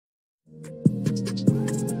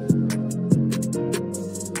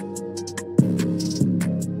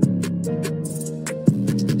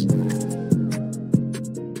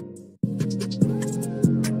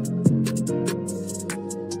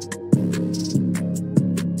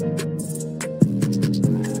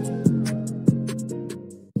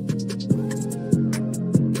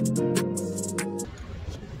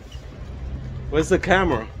Where's the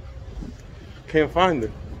camera? Can't find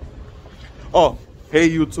it. Oh, hey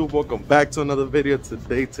YouTube, welcome back to another video.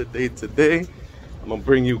 Today I'm gonna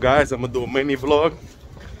bring you guys, I'm gonna do a mini vlog.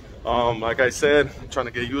 Like I said, I'm trying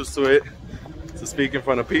to get used to it, to speak in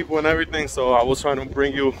front of people and everything. So I was trying to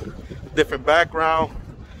bring you a different background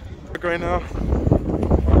right now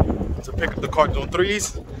to pick up the Cardinal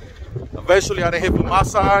 3s. Eventually I didn't hit for my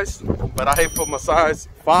size, but I hit for my size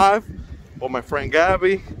 5 for my friend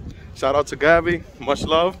Gabby. Shout out to Gabby, much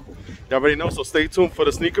love. You already know, so stay tuned for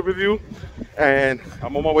the sneaker review. And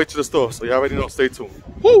I'm on my way to the store, so you already know, stay tuned.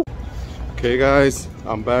 Woo! Okay guys,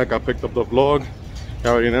 I'm back. I picked up the vlog. You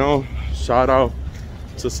already know, shout out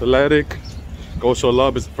to Celetic. Go Show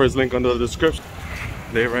Love is the first link under the description.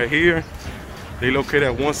 They right here. They located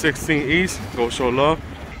at 116 East. Go Show Love.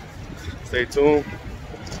 Stay tuned.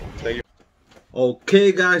 Thank you.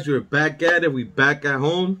 Okay guys, we're back at it. We back at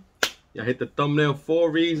home. I hit the thumbnail for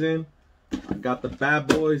a reason. I got the bad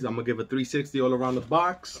boys. I'm gonna give a 360 all around the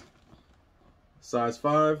box. Size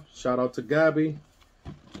 5. Shout out to Gabby.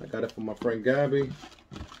 I got it from my friend Gabby.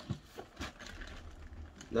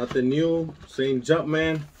 Nothing new. Same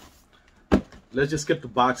Jumpman. Let's just skip the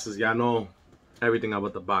boxes. Y'all know everything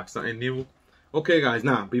about the box. Nothing new. Okay guys,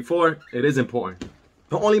 now before, it is important.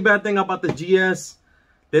 The only bad thing about the GS,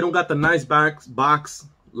 they don't got the nice box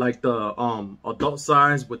like the adult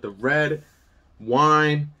size with the red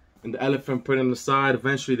wine and the elephant print on the side.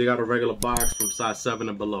 Eventually they got a regular box from size 7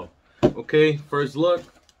 and below. Okay, first look,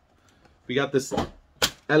 we got this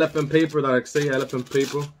elephant paper that I say elephant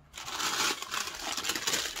paper.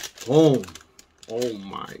 Oh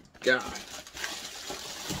my god,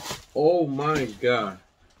 oh my god.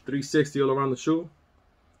 360 all around the shoe.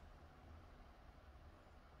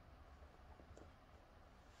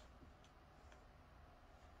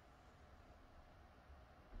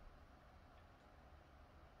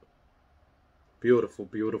 Beautiful,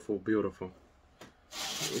 beautiful, beautiful.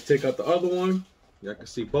 Let me take out the other one. Y'all can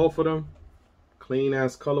see both of them. Clean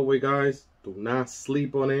ass colorway, guys. Do not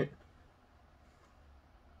sleep on it.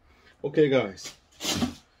 Okay, guys.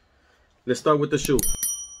 Let's start with the shoe.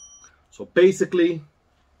 So basically,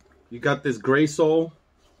 you got this gray sole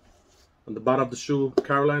on the bottom of the shoe.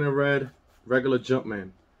 Carolina red, regular Jumpman.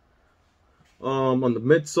 On the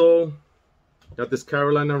midsole, got this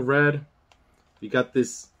Carolina red. You got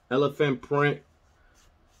this elephant print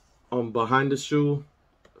behind the shoe,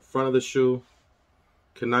 front of the shoe.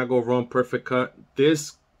 Cannot go wrong, perfect cut.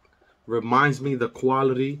 This reminds me the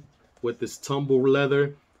quality with this tumble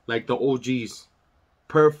leather, like the OGs.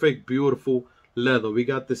 Perfect, beautiful leather. We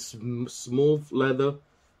got this smooth leather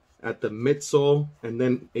at the midsole, and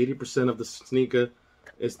then 80% of the sneaker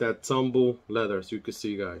is that tumble leather, as you can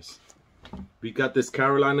see, guys. We got this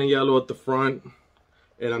Carolina yellow at the front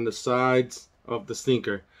and on the sides of the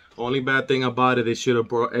sneaker. Only bad thing about it, they should have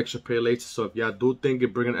brought extra pair of laces. So if y'all do think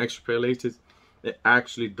it bringing extra pair of laces, it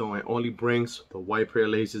actually don't. It only brings the white pair of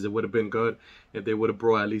laces. It would have been good if they would have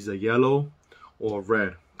brought at least a yellow or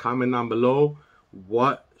red. Comment down below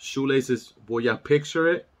what shoelaces will y'all picture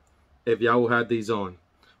it if y'all had these on.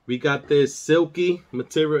 We got this silky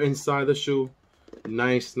material inside the shoe.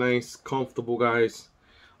 Nice, nice, comfortable, guys.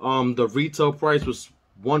 The retail price was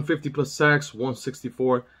 $150 plus tax,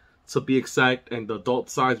 $164 to be exact, and the adult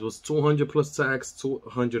size was $200 plus tax,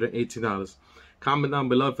 $218. Comment down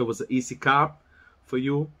below if it was an easy cop for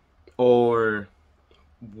you or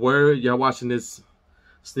where y'all watching this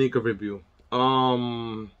sneaker review.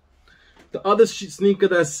 The other sneaker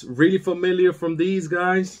that's really familiar from these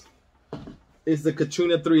guys is the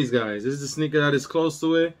Katrina 3s, guys. This is the sneaker that is close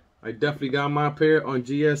to it. I definitely got my pair on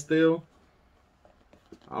GS still.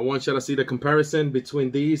 I want you to see the comparison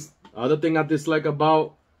between these. Other thing I dislike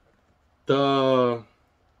about the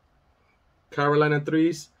Carolina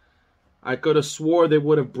 3s, I could have swore they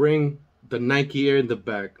would have bring the Nike Air in the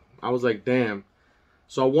back. I was like, damn.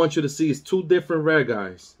 So I want you to see, it's two different red,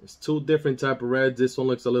 guys. It's two different type of reds. This one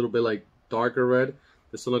looks a little bit like darker red.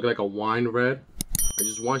 This one looks like a wine red. I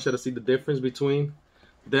just want you to see the difference between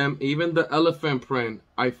them. Even the elephant print,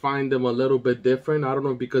 I find them a little bit different. I don't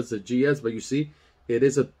know because of GS, but you see, it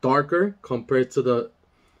is a darker compared to the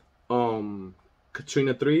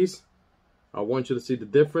Katrina 3s. I want you to see the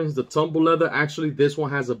difference. The tumble leather, actually, this one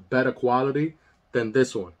has a better quality than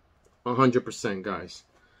this one. 100%, guys.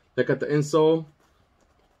 Look at the insole.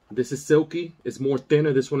 This is silky. It's more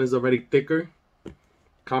thinner. This one is already thicker.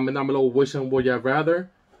 Comment down below which one would you rather.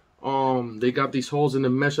 They got these holes in the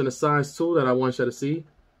mesh on the sides too that I want you to see.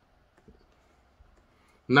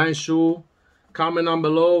 Nice shoe. Comment down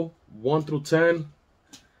below 1 through 10.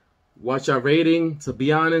 What's your rating? To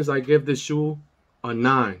be honest, I give this shoe a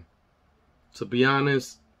 9. To be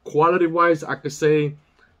honest, quality wise, I could say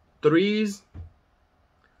 3s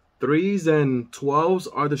and 12s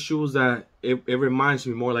are the shoes that it reminds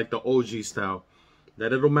me more like the OG style.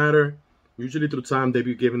 That it don't matter. Usually through time they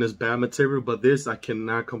be giving us bad material, but this I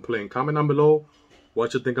cannot complain. Comment down below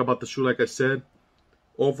what you think about the shoe. Like I said,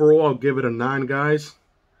 overall I'll give it a 9, guys.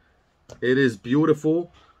 It is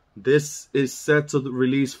beautiful. This is set to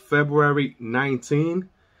release February 19.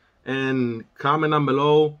 And comment down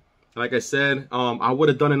below. Like I said, I would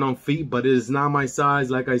have done it on feet, but it is not my size.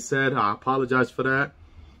 Like I said, I apologize for that.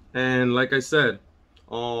 And like I said,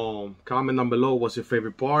 comment down below what's your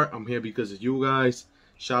favorite part. I'm here because of you guys.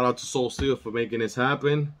 Shout out to Soul Steel for making this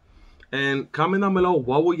happen. And comment down below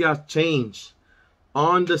what would y'all change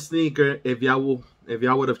on the sneaker if y'all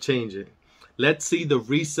would have changed it. Let's see the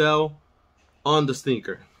resale on the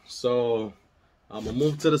sneaker. So I'm gonna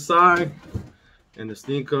move to the side, and the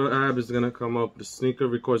sneaker app is gonna come up. The sneaker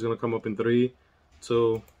record is gonna come up in 3,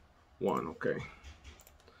 2, 1. Okay.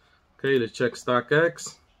 Okay, let's check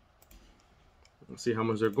StockX. Let's see how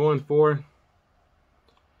much they're going for.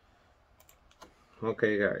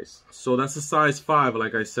 Okay, guys. So that's a size 5,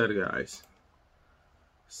 like I said, guys.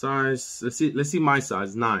 Size. Let's see my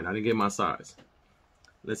size. 9. I didn't get my size.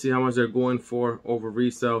 Let's see how much they're going for over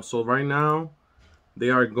resale. So right now, they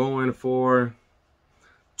are going for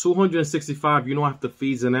 $265. You don't have the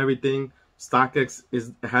fees and everything. StockX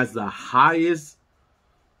has the highest.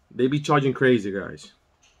 They be charging crazy, guys.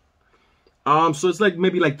 So it's like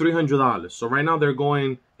maybe like $300. So right now they're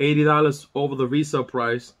going $80 over the resale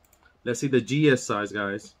price. Let's see the GS size,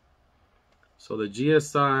 guys. So the GS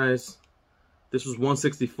size, this was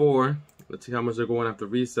 $164. Let's see how much they're going after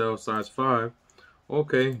resale. Size 5.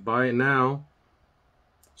 Okay, buy it now.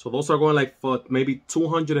 So those are going like for maybe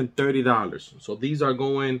 $230. So these are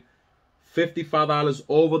going $55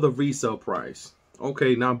 over the resale price.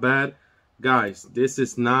 Okay, not bad. Guys, this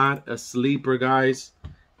is not a sleeper, guys.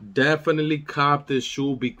 Definitely cop this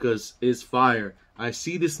shoe because it's fire. I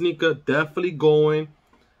see this sneaker definitely going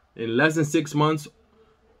in less than 6 months,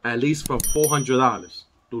 at least from $400.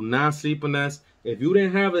 Do not sleep on this. If you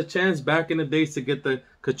didn't have a chance back in the days to get the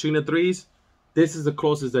Katrina 3s, this is the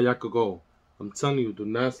closest that y'all could go. I'm telling you, do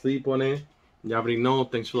not sleep on it. You already know.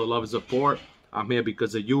 Thanks for the love and support. I'm here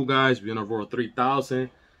because of you guys. We're on a roll 3,000.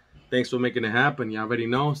 Thanks for making it happen. You already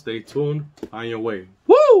know. Stay tuned. On your way.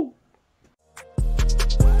 Woo!